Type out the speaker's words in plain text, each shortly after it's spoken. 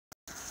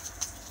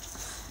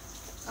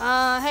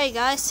Hey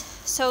guys,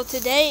 so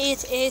today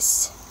it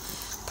is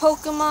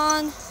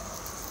Pokemon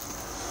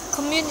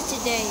Community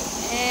Day,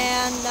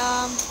 and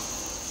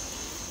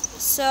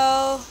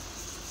so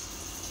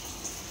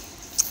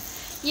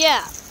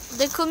yeah,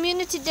 the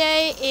Community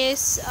Day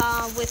is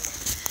with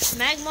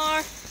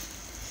Magmar,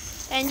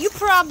 and you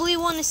probably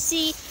want to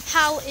see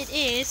how it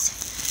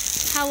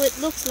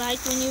looks like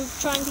when you're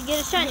trying to get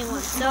a shiny one.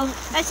 So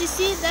as you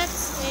see,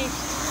 that's a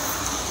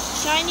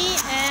shiny,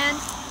 and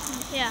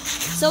yeah,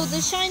 so the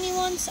shiny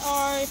ones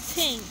are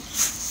pink,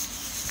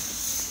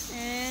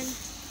 and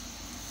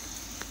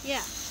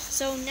yeah,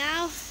 so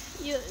now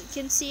you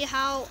can see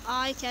how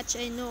I catch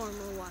a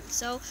normal one.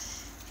 So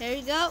here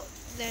you go,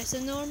 there's a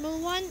normal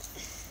one,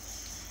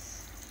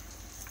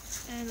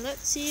 and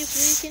let's see if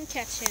we can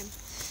catch him.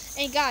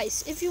 And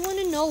guys, if you want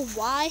to know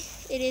why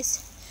it is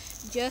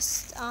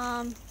just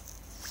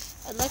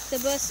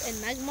Electabuzz and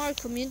Magmar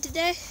Community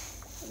Day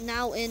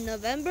now in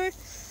November,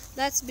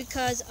 that's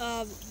because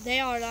they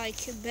are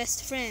like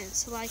best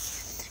friends. Like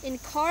in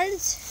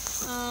cards,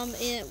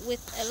 with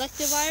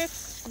Electivire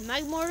and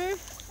Magmar,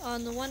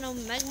 on one of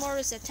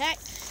Magmar's attack,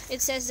 it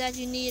says that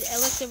you need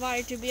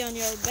Electivire to be on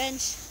your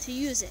bench to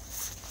use it.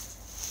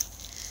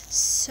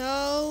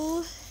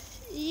 So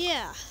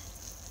yeah,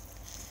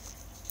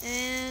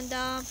 and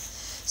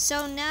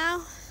so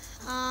now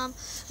I'm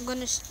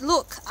gonna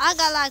look. I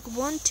got like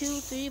 1,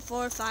 2, 3,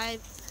 4,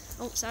 5.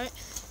 Oh, sorry,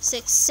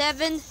 6,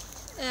 7.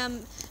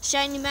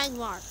 Shiny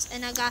Magmars,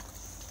 and I got,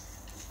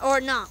 or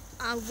no,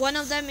 one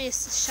of them is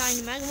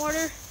shiny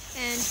Magmar,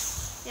 and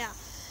yeah,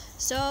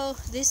 so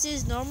this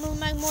is normal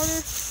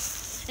Magmar,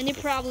 and you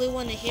probably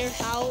want to hear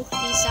how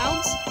he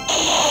sounds.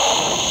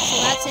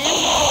 So that's him,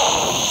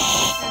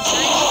 and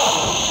shiny,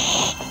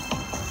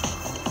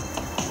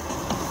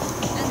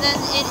 and then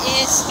it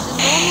is the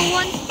normal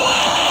one,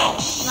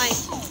 like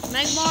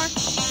Magmar.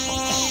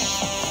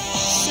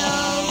 So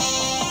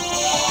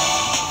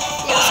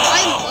yeah, so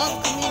I love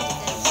Community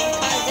Day,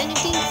 because then you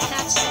can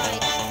catch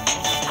like,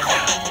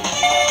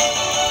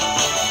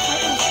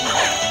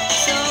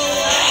 so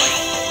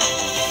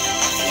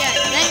yeah,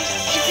 then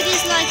if it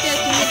is like the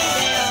Community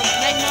Day of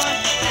Magmar,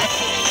 that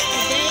it is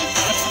today,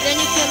 then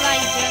you can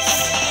like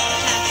just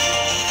catch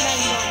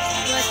Magmar,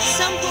 but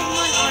some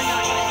Pokemon are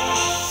not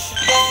Magmar.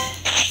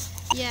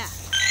 Yeah,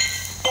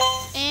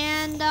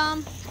 and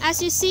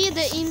as you see,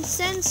 the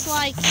incense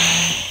like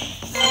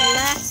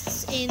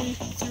lasts in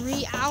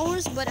 3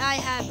 hours, but I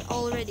have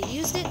already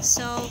used it,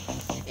 so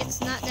it's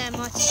not that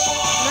much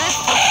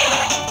left.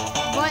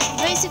 But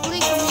basically,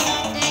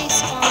 community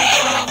days are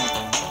from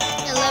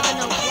 11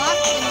 o'clock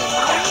in the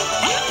morning,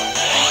 and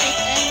it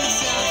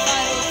ends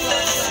 5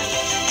 o'clock, like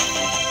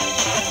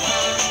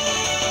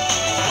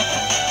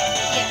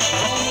yeah,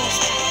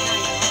 almost at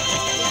night.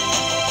 Yeah,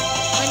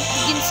 when it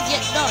begins to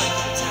get dark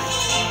outside.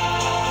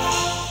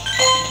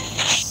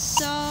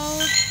 So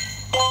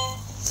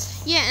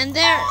yeah, and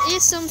there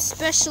is some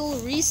special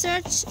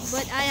research,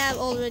 but I have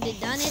already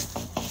done it.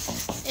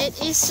 It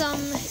is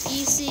some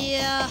easy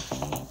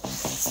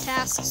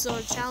tasks or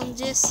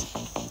challenges.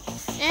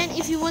 And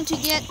if you want to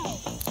get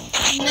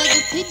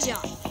Mega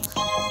Pidgeot,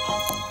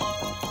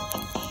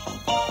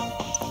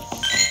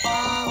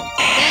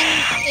 then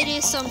it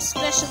is some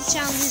special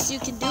challenges you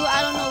can do.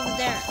 I don't know if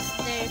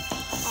they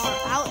are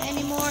out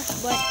anymore,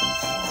 but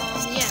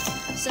yeah.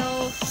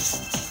 So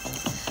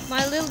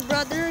my little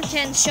brother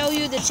can show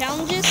you the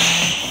challenges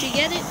to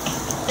get it.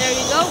 There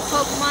you go,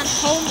 Pokemon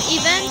Home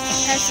Event.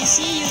 As you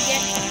see, you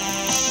get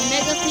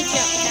Mega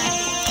Pidgeot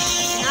candy.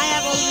 And I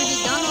have already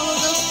done all of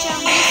those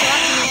challenges, so I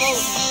can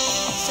evolve him.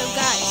 So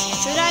guys,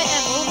 should I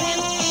evolve him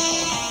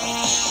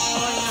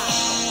or not?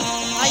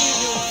 How you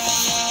doing?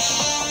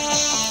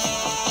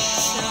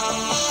 So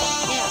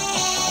yeah.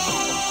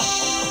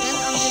 Then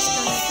I'm just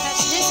gonna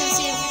catch this and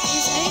see if it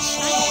is a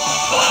shiny.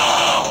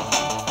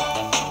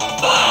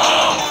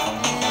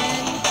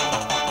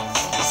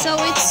 So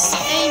it's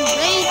a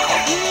raid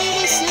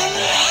pretty soon,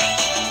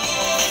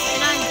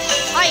 and I'm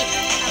hyped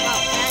about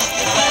that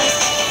because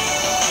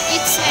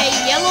it's a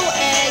yellow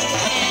egg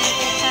and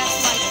it has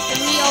like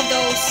 3 of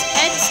those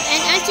heads,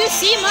 and as you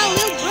see, my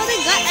little brother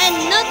got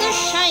another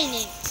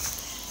shiny.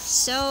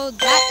 So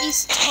that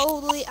is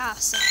totally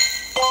awesome.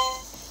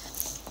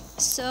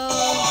 So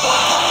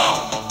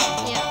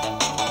yeah,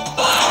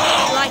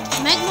 like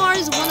Magmar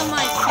is one of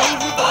my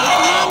favorite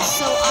Pokemon,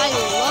 so I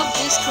love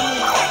this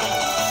community.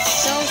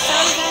 So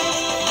sorry guys,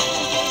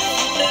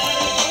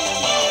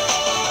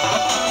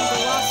 the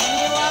last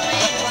video I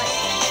made, but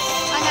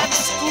I have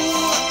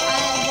school,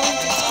 I am going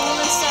to school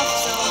and stuff,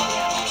 so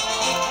yeah.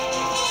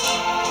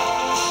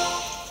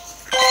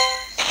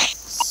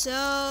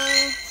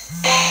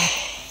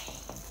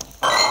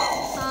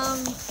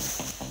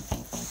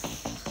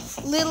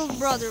 Little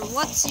brother,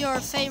 what's your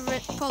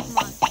favorite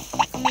Pokemon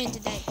Community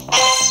Day?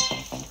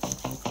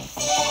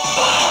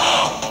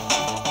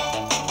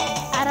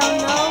 I don't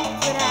know,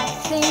 but I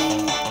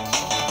think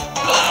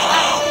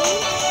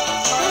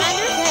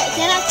Charmander.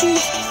 Can I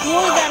choose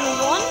more than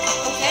one?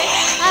 Okay.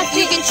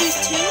 You can choose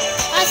 2.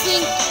 I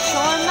think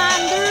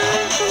Charmander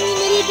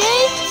Community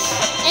Day,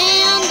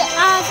 and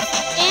I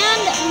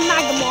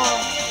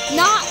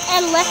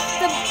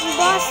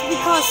Electabuzz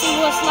because it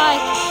was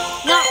like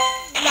not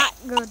that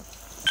good.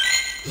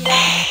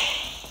 Yeah.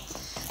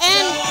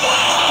 And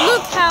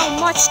look how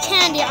much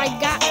candy I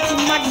got to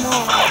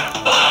Magmar.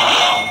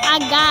 I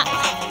got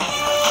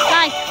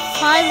like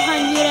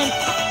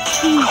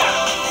 502.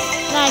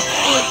 Like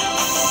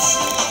it's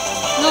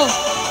no.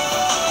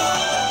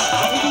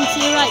 You can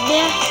see right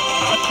there.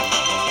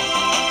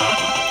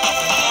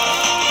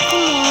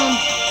 Come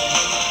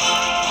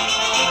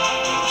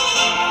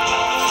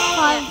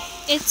on.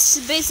 It's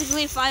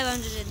basically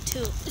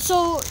 502.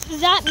 So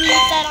that means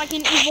that I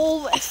can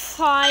evolve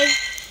 5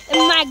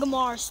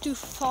 Magmars to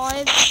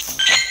 5.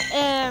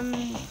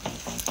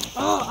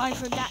 Oh, I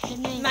forgot the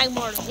name.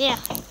 Magmar. Yeah.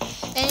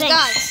 And Thanks.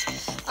 guys,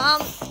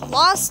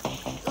 last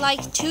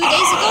like 2 days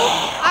ago,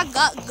 I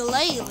got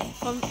Glalie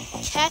from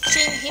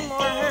catching him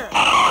or her.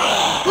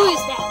 Who is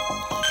that?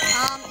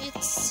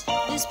 It's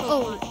this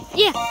Pokemon. Oh,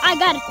 yeah, I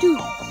got it too.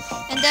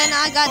 And then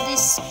I got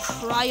this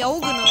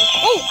Cryogonal.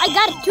 Oh, I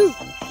got it too.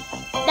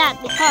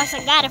 That because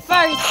I got it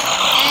first.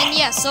 And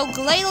yeah, so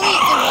Glalie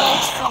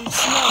evolves from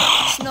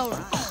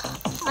Snorunt.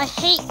 I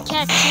hate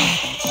catching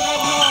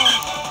Magmar.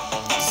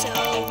 So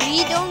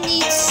we don't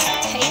need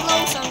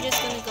Talos, so I'm just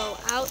gonna go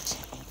out.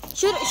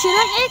 Should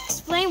I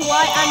explain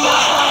why I'm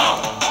not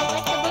on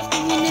Electabuzz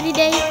Community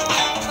Day?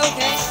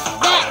 Okay.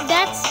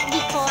 That's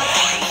because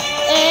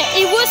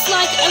it was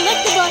like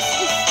Electabuzz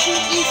is too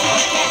easy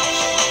to catch.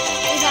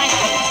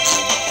 Exactly.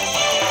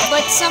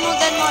 But some of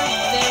them are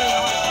very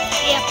hard.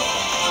 Yep.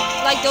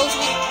 Like those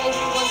with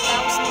over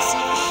 1,000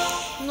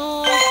 CP.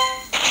 No.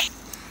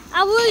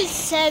 I would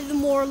say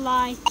more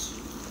like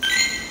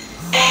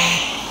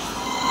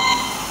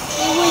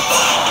it was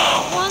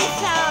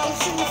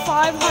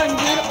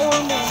 1,500 or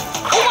more.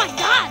 Oh my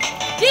god!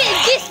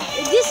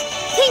 This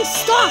thing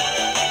stopped!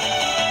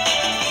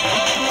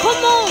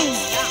 Come on!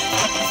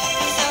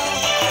 So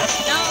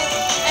now,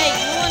 hey,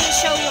 you want to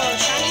show your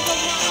shiny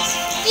Pokemon?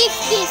 If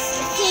this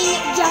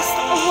thing just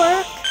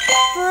work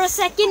for a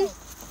second,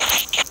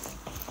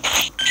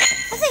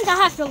 I think I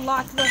have to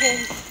lock the whole.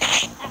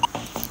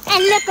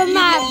 And look at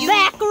my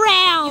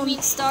background. You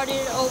mean start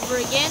it over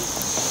again?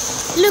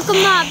 Look at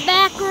my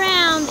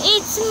background.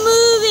 It's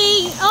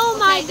moving. Oh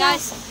my god.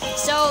 Guys.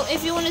 So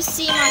if you want to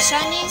see my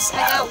shinies,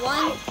 I got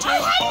 1, 2,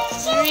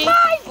 3,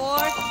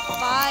 4,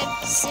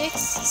 5, 6,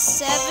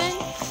 7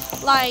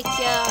 like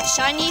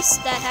shinies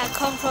that have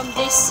come from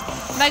this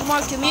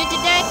Magmar community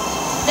deck.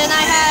 Then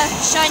I have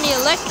shiny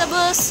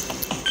Electabuzz,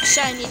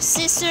 shiny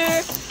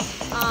Scissor,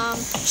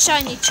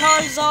 shiny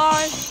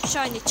Charizard,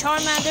 shiny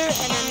Charmander,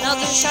 and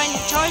another shiny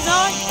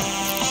Charizard.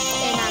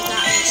 And I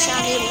got a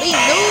shiny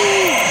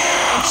Linu,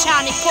 and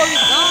shiny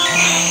Porygon,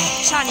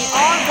 shiny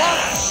Arbok,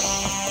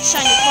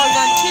 shiny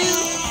Porygon 2,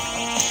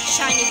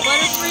 shiny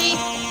Butterfree,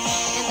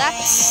 and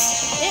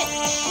that's it.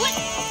 What?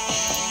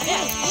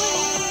 Yeah.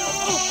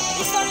 Oh,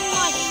 it's starting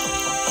like.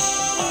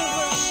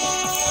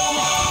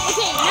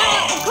 Okay,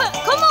 now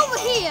come over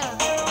here.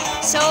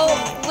 So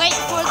wait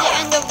for the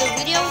end of the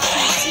video to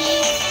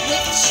see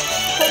which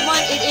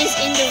Pokemon it is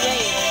in the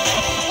raid.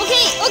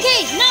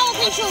 Okay, now I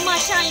can show my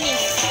shiny.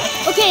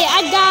 Okay,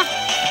 I got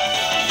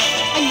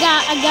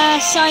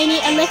shiny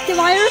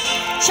Electivire,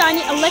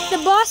 shiny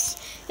Electabuzz,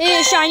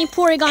 shiny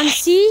Porygon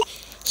C,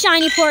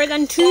 shiny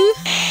Porygon 2,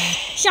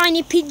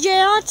 shiny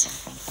Pidgeot,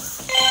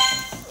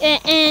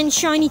 and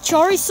shiny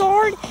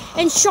Charizard,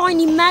 and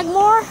shiny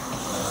Magmar,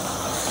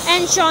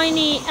 and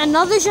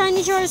another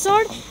shiny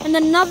Charizard, and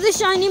another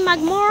shiny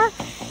Magmar,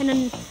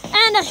 and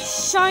a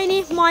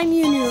shiny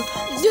Mew.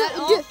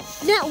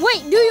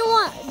 Wait, do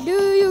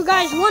you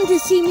guys want to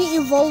see me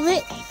evolve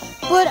it?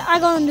 But I'm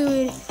gonna do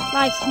it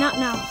like not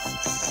now.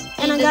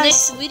 And in the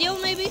next video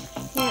maybe?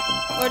 Yeah.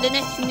 Or the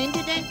next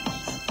community day?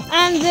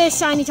 And the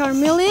shiny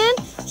Charmeleon,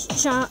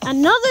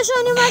 another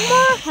shiny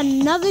Magmar,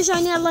 another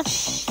shiny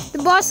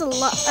Electabuzz,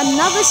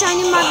 another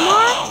shiny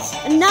Magmar,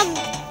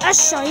 a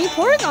shiny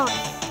Porygon,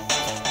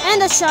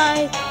 and a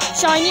shiny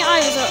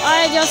Ivysaur.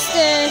 I just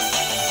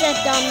set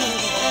down and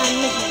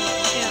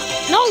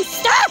yeah. No,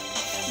 stop!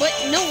 But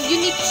no, you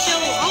need to show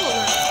all of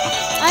them.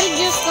 I'm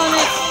just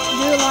gonna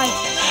do like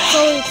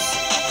so. It's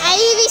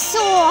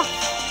Ivysaur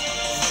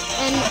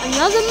and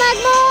another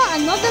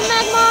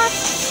Magmar.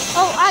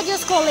 Oh, I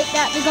just call it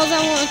that because I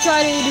want to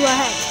try to do a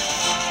hack.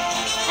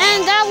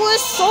 And that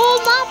was all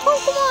my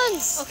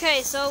Pokemons.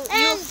 Okay, so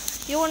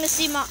you want to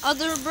see my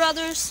other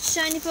brother's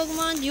shiny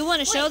Pokemon? Do you want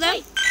to show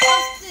them?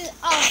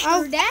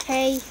 After that.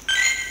 Hey.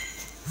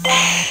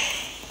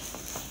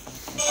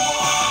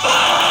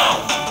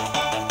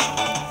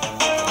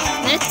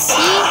 Let's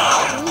see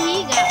who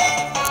he got.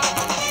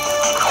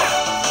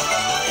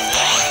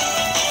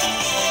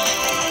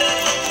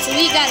 So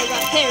we got a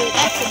Raperi.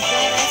 That's a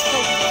badass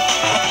Pokemon.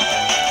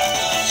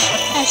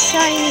 A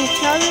shiny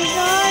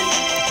Charizard,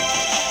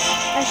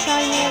 a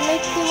shiny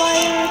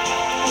Electivire,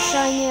 a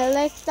shiny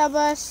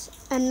Electabuzz,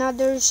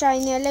 another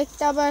shiny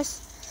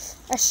Electabuzz,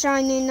 a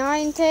shiny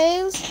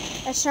Ninetales,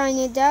 a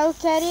shiny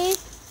Delcatty,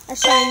 a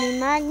shiny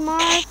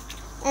Magmar,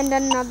 and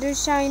another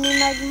shiny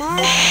Magmar,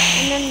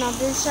 and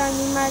another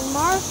shiny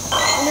Magmar,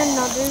 and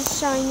another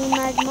shiny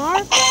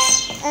Magmar,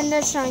 and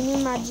a shiny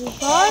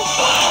Magikarp,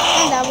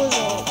 and that was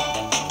all.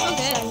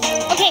 Okay.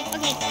 Okay.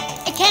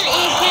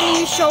 Can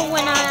you show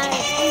when I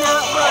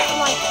now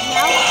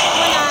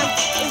when I'm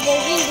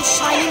evolving the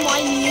shiny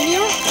my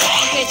Mew?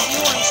 Okay, so you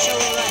want to show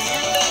it right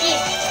now?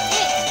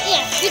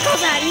 Yeah,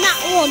 because I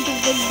not want to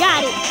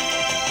forget it.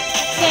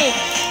 Okay,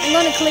 I'm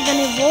gonna click on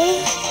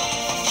evolve.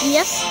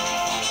 Yes.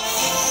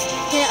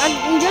 Okay,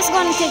 I'm just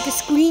gonna take a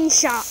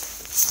screenshot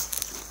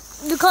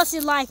because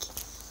it's like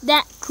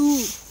that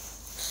cool.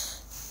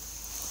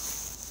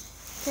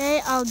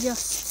 Okay, I'll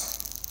just.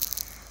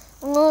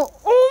 Oh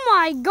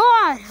my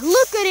God!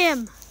 Look at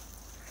him.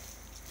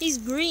 He's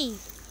green.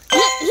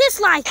 He's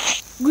like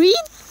green.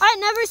 I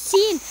never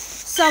seen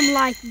some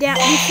like that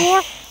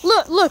before.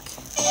 Look.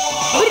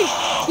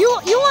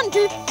 You want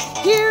to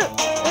hear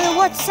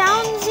what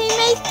sounds he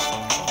make?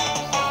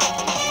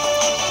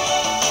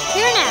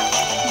 Here now.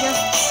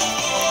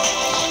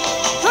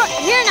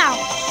 Here now.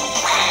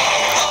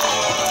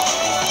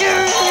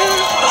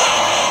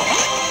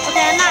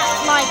 Okay, I'm not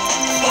like.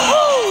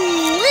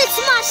 Oh, it's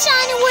my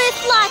shiny with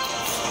like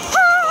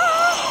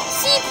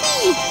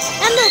CP.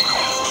 And look,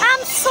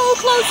 I'm so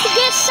close to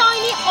get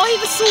shiny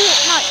Ivysaur.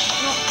 Not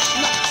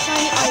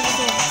shiny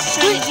Ivysaur.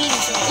 Shiny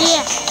Venusaur.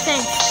 Yeah,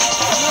 thanks.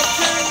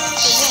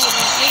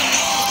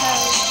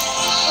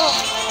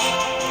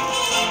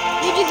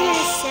 Did you hear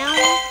the sound?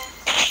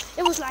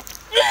 It was like.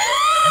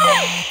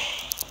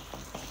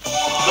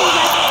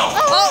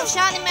 Oh,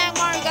 shiny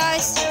Magmar,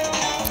 guys.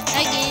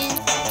 Again.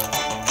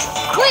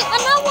 Wait,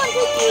 another one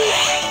to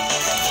use.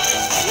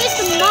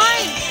 Mr.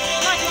 Mine,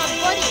 not my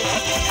buddy.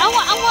 I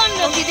want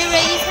the. Okay, the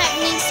raid is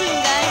happening soon,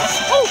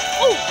 guys.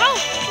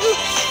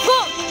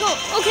 Go.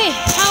 Okay,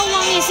 how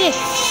long is it?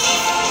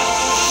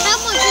 How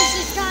much is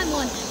this time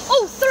on?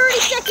 30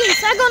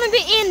 seconds. I'm gonna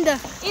be in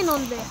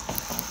on there,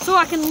 so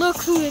I can look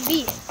who it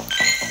be.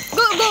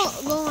 Go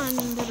on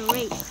to the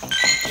raid.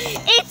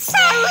 It's a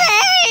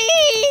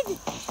raid!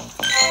 A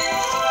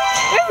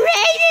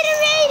raid!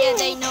 Yeah,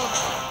 they know.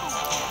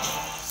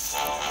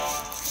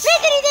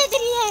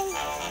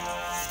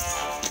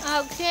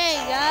 Okay,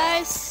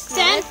 guys.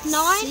 10, 9,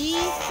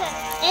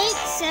 8,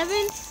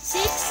 7,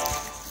 6,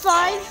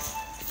 5,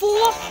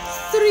 4,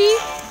 3,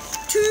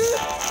 2,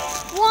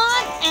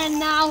 1, and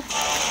now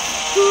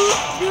who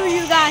do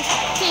you guys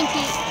think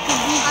it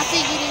could be? I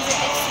think it is a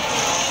Mexican.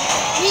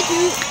 Me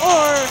too,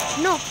 or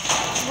no?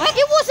 What?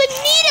 It was a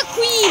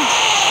Nidoqueen!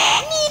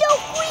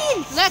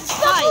 Nidoqueen! Let's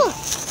fight.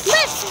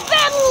 Let's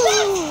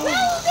battle!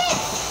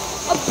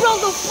 A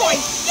brother fight!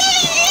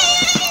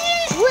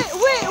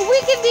 We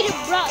can be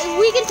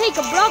we can take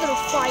a brother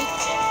fight.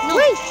 No,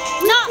 we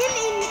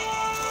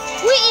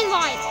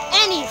invite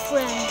any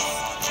friends,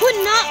 but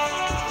not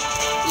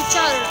each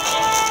other,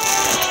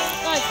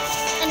 like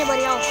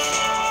anybody else.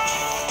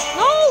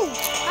 No,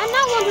 I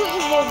not want to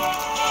involve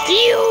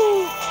you.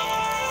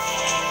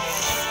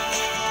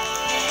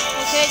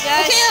 Okay,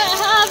 guys.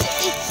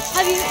 Okay,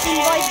 have you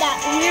invited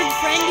that weird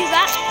friend you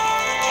got?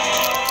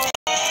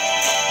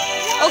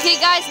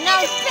 Okay, guys. Now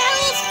the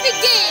battles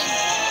begin.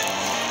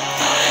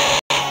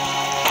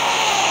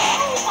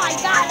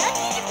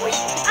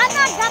 I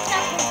not got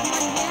that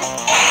Pokemon yet.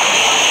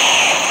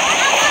 I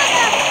not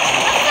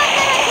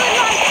that I could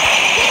like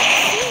get it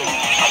soon.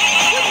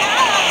 But now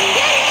I can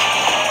get it.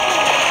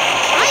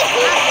 I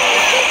think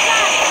we should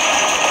try.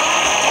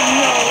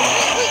 No,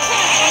 we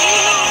can't.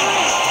 We're not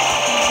ready.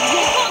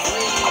 Because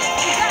we got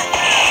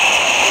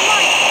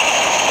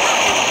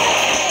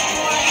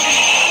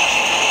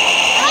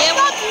I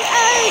got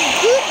a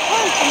good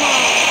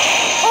Pokemon.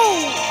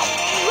 Oh,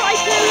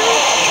 right there.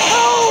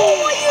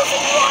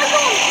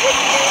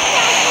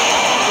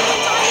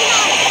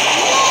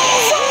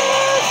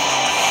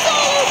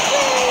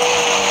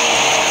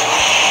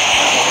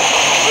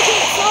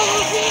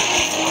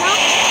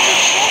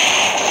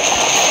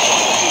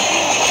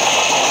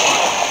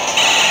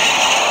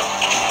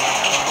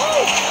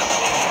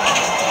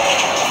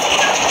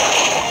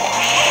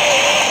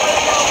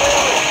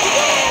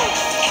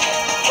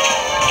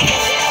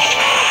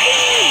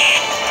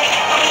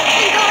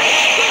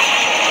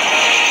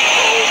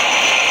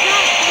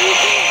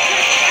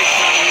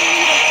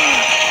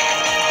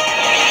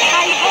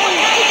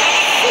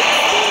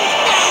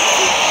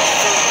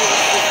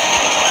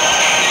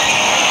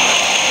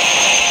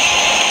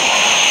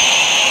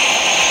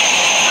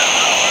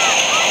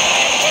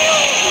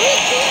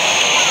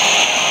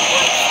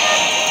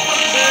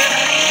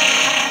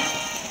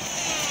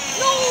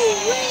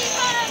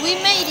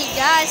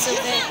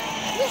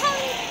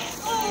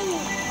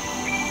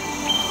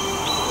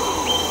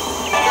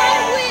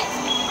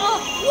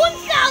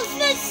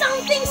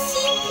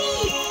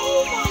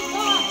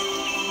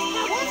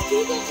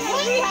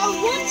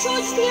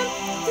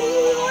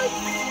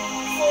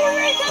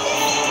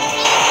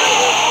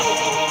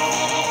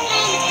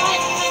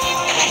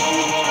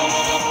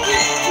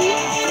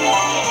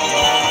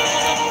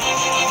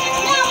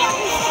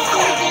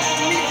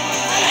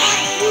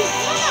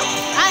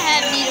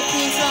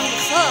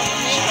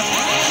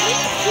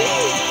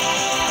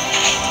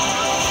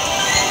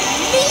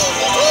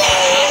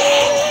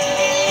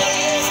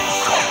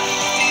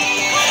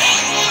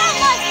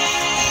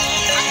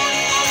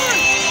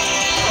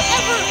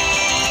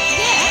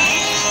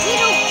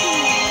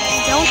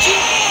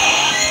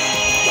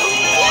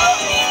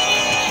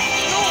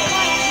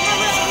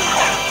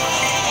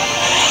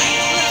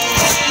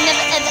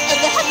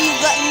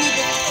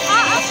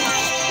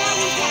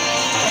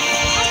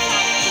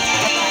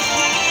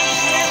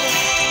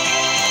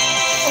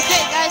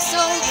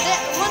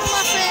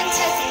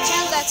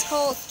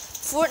 called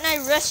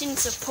Fortnite Russian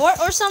Support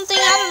or something.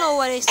 I don't know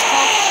what it's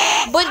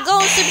called. But go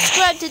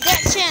subscribe to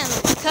that channel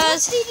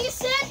because What did you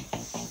say?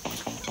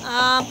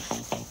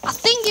 I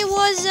think it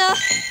was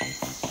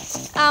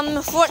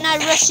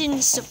Fortnite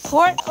Russian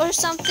Support or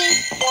something.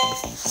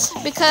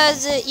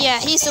 Because yeah,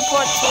 he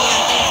supports me,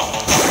 I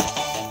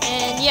think.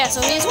 And yeah,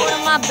 so he's one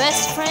of my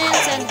best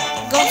friends, and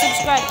go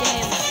subscribe to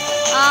him.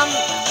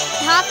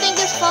 I think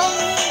just follow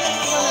me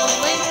for the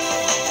link,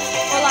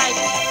 or like,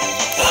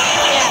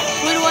 yeah,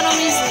 put one of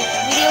his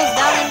videos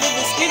down in the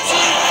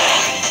description.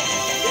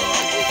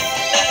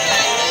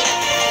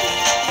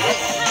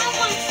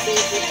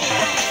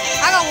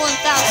 I got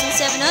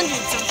 1,700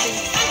 something.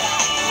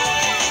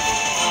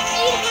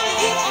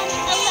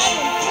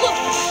 811. Look.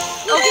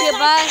 Okay,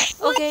 bye.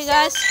 Okay,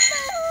 guys.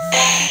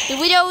 The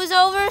video is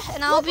over,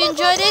 and I hope you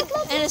enjoyed it,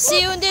 and I'll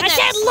see you in the next.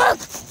 I said look.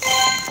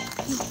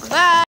 Bye.